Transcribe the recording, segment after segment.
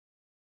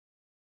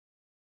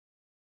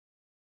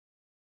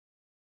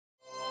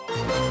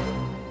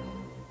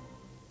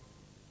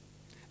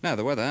Now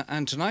the weather,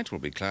 and tonight will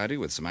be cloudy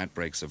with some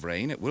outbreaks of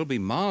rain. It will be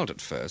mild at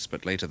first,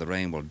 but later the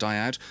rain will die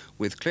out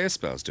with clear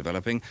spells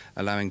developing,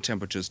 allowing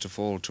temperatures to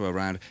fall to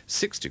around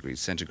 6 degrees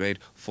centigrade,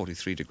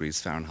 43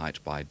 degrees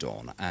Fahrenheit by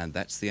dawn. And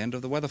that's the end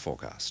of the weather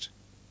forecast.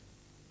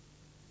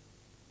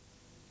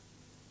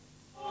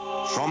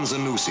 From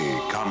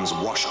Zanussi comes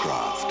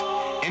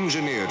Washcraft,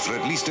 engineered for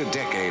at least a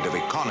decade of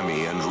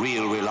economy and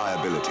real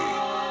reliability.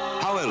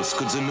 How else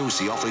could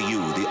Zanussi offer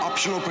you the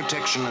optional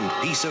protection and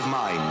peace of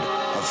mind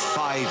of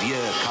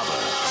 5-year cover?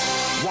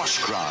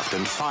 Washcraft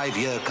and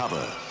 5-year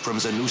cover from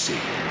Zanussi,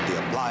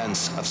 the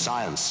appliance of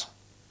science.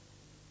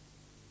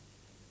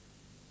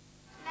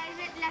 I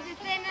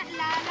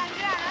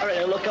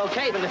reckon it'll look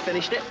okay when they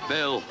finished it.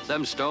 Bill,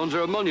 them stones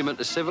are a monument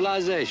to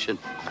civilization.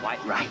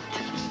 Quite right.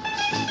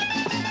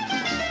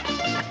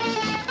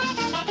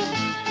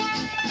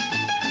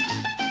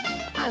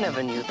 I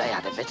never knew they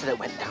had a bit that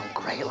went down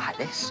great like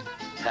this.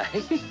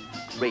 Hey,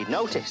 read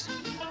notice.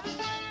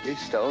 These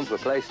stones were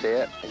placed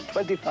here in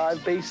 25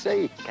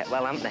 BC. Kept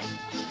well, haven't they?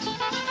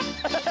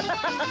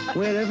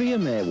 Wherever you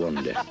may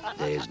wander,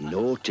 there's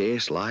no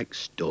taste like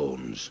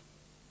stones.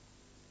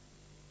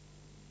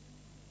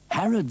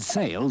 Harrods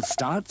sale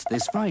starts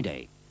this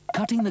Friday,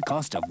 cutting the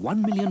cost of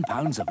 £1 million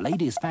of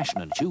ladies'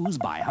 fashion and shoes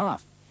by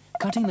half,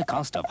 cutting the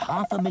cost of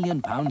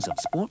 £500,000 of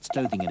sports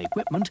clothing and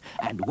equipment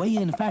and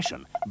weigh-in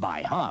fashion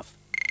by half.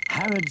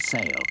 Harrods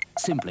sale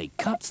simply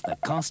cuts the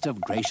cost of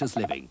gracious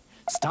living,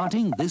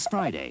 starting this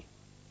Friday.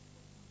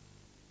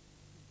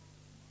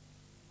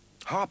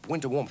 Harp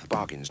Winter Warmth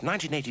Bargains,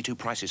 1982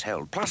 prices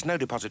held, plus no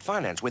deposit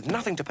finance with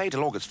nothing to pay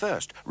till August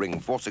 1st.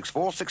 Ring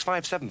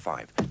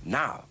 464-6575.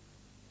 Now.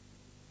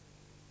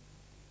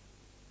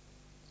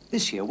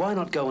 This year, why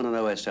not go on an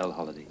OSL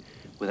holiday?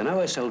 With an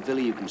OSL villa,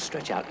 you can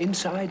stretch out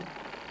inside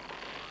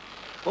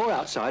or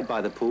outside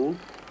by the pool.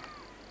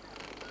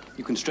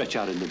 You can stretch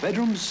out in the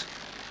bedrooms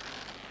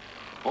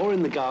or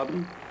in the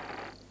garden.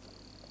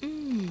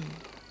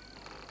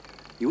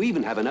 You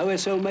even have an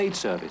OSL maid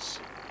service.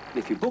 And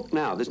if you book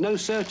now, there's no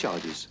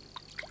surcharges.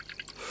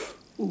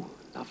 Ooh,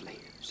 lovely.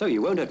 So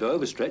you won't have to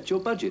overstretch your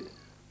budget.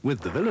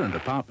 With the villa and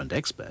apartment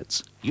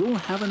experts, you'll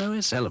have an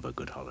OSL of a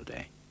good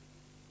holiday.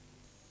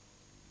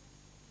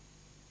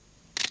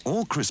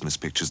 All Christmas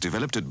pictures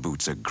developed at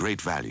Boots are great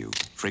value.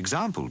 For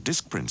example,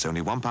 disc prints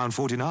only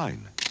 £1.49.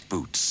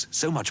 Boots,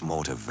 so much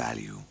more to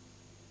value.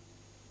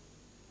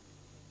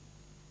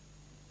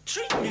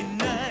 Treat me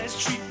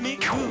nice, treat me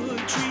good,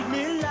 treat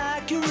me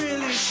like you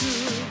really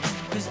should.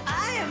 'Cause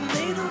I am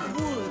made of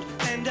wood,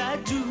 and I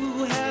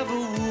do have a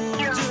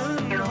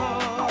wooden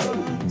heart.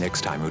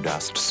 Next time you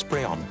dust,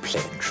 spray on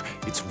Pledge.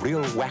 Its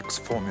real wax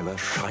formula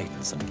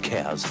shines and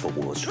cares for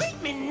wood. Treat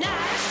me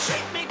nice,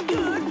 treat me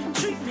good,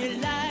 treat me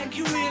like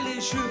you really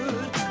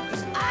should.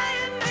 'Cause I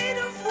am made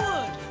of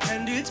wood,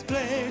 and it's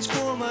place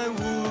for my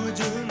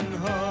wooden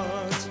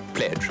heart.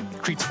 Pledge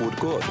treats wood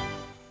good.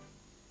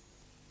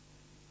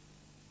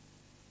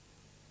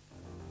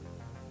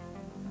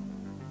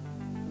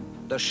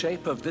 The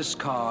shape of this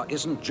car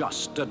isn't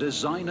just a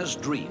designer's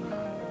dream.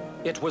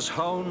 It was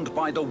honed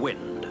by the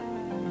wind.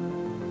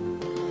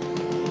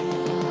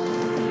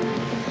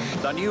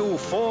 The new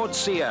Ford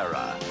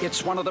Sierra.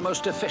 It's one of the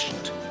most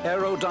efficient,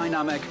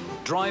 aerodynamic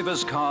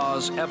driver's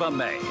cars ever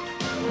made.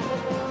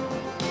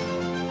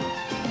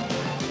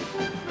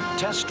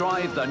 Test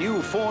drive the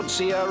new Ford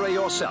Sierra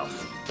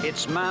yourself.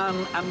 It's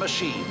man and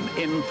machine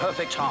in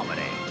perfect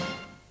harmony.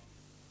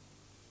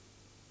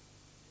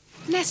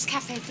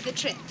 Nescafe for the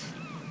trip.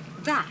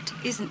 That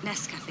isn't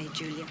Nescafe,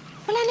 Julia.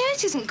 Well, I know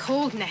it isn't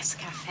called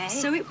Nescafe.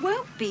 So it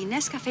won't be.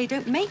 Nescafe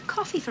don't make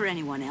coffee for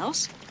anyone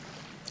else.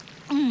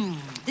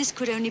 This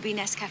could only be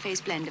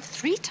Nescafe's blend of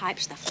 3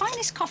 types of the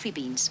finest coffee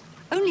beans.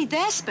 Only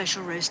their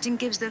special roasting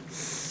gives the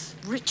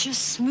richer,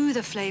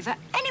 smoother flavour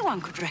anyone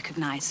could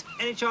recognise.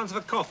 Any chance of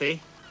a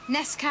coffee?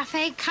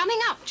 Nescafe coming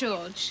up,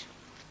 George.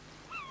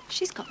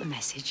 She's got the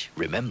message.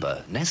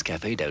 Remember,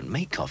 Nescafe don't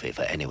make coffee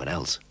for anyone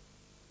else.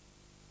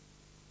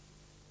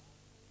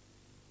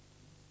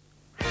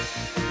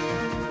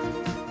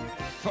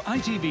 For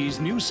ITV's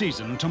new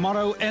season,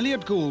 tomorrow,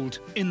 Elliot Gould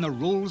in The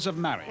Rules of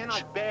Marriage. I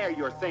cannot bear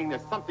your saying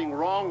there's something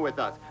wrong with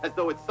us, as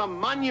though it's some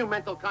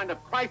monumental kind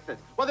of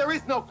crisis. Well, there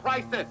is no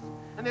crisis,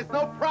 and there's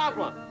no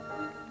problem.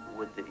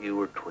 Would that you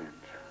were twins.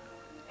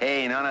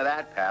 Hey, none of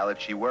that, pal. If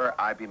she were,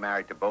 I'd be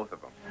married to both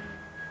of them.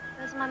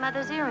 Those are my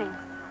mother's earrings.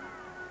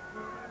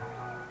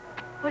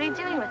 What are you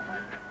doing with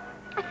them?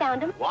 I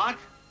found them. What?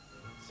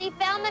 She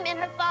found them in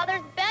her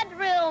father's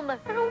bedroom. I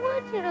don't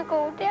want you to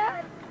go,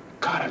 Dad.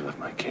 God, I love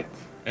my kids.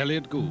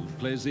 Elliot Gould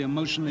plays the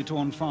emotionally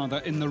torn father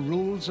in The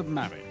Rules of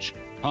Marriage.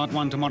 Part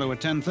 1 tomorrow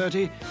at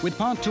 10:30, with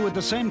Part 2 at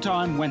the same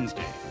time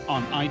Wednesday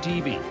on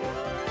ITV.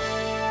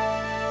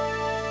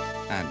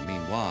 And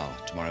meanwhile,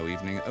 tomorrow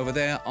evening, over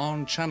there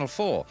on Channel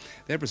 4,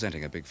 they're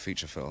presenting a big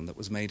feature film that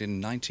was made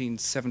in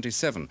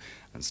 1977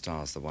 and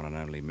stars the one and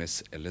only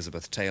Miss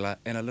Elizabeth Taylor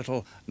in a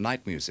little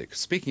night music.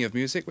 Speaking of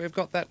music, we've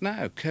got that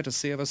now,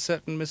 courtesy of a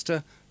certain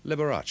Mr.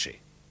 Liberace.